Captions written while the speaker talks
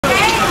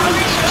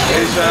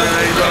Hey, Shawn, how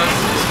you doing?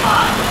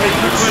 Hey,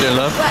 quick question.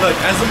 Look,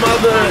 as a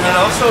mother and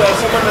also as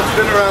someone that's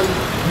been around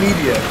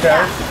media,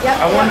 okay?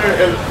 I wonder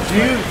if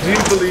do you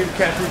believe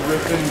Kathy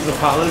Griffin's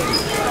apology?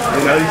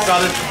 You know,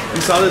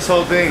 you saw this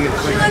whole thing. It's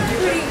She like,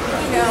 looked pretty,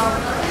 you know.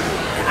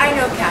 I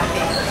know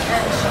Kathy,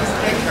 and she's a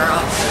good girl.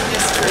 She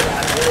just screwed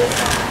up.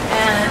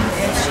 And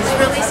if she's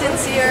really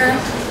sincere,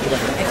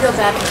 I feel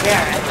bad for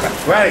Barron.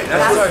 right,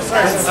 that's why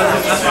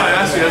I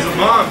asked you as a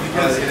mom,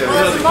 because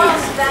well, as a mom,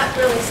 that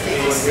really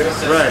stinks.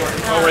 right.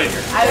 Oh, right here.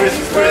 I was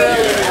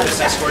really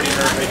Just escorting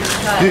her right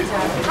here.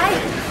 but, hi.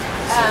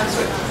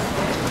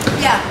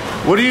 Yeah.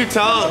 What do you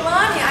tell?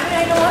 Melania, I mean,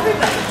 I know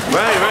everybody.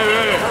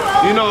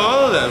 Right. You know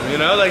all of them, you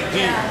know? Like,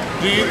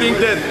 do you think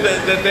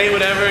that they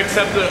would ever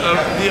accept the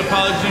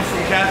apology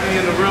from Kathy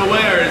in a real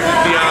way, or is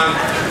it beyond?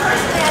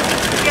 Personally, I think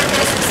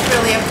forgiveness is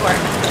really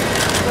important.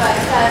 But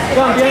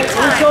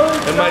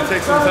It might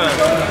take some time.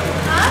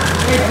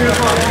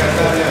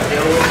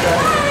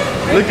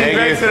 Looking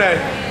great today.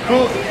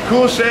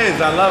 Cool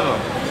shades. I love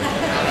them.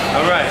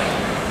 All right.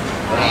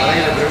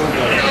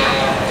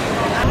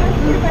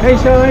 Hey,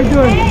 Shawn, how you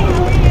doing?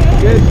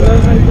 Good,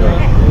 how you doing?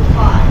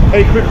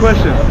 Hey, quick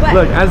question.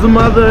 Look, as a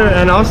mother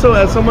and also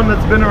as someone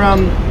that's been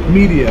around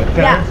media,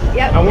 okay?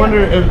 I wonder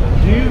if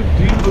do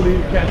you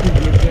believe Kathy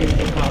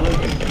Griffin's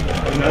apology?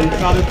 You know,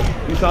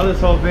 you saw this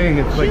whole thing.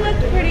 It's like she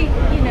looked pretty,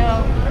 you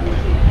know.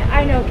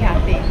 I know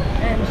Kathy,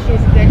 and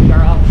she's a good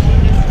girl.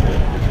 She just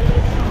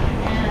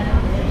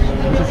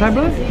What's that,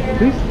 brother?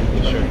 Please?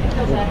 Sure.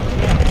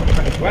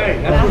 Right.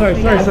 Sorry.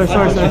 That's why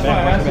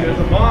I asked you as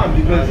a mom,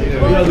 because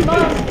well, as a mom,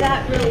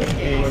 that really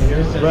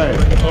stinks. right.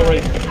 Oh,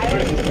 right. I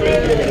was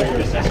really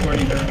Just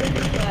escorting her right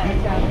here.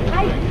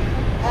 hi.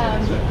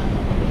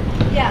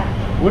 Yeah.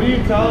 What do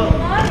you tell?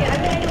 Melania, I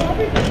mean, I know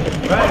everybody.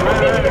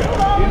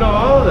 Right. You know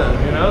all of them,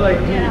 you know? Like,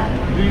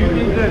 do you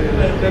think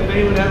that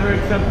they would ever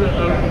accept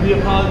the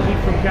apology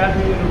from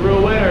Kathy in a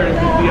real way, or is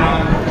it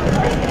beyond?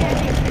 Personally, I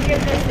think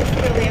forgiveness is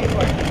really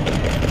important.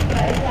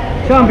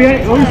 Shawn,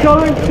 behind, on your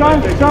shoulder?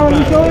 Shawn, on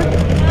your shoulder?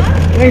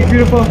 Thanks,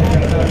 beautiful.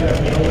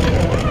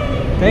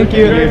 Thank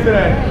you. Great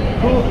today.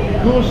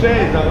 Cool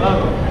shades. I love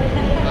them.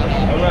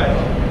 All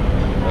right.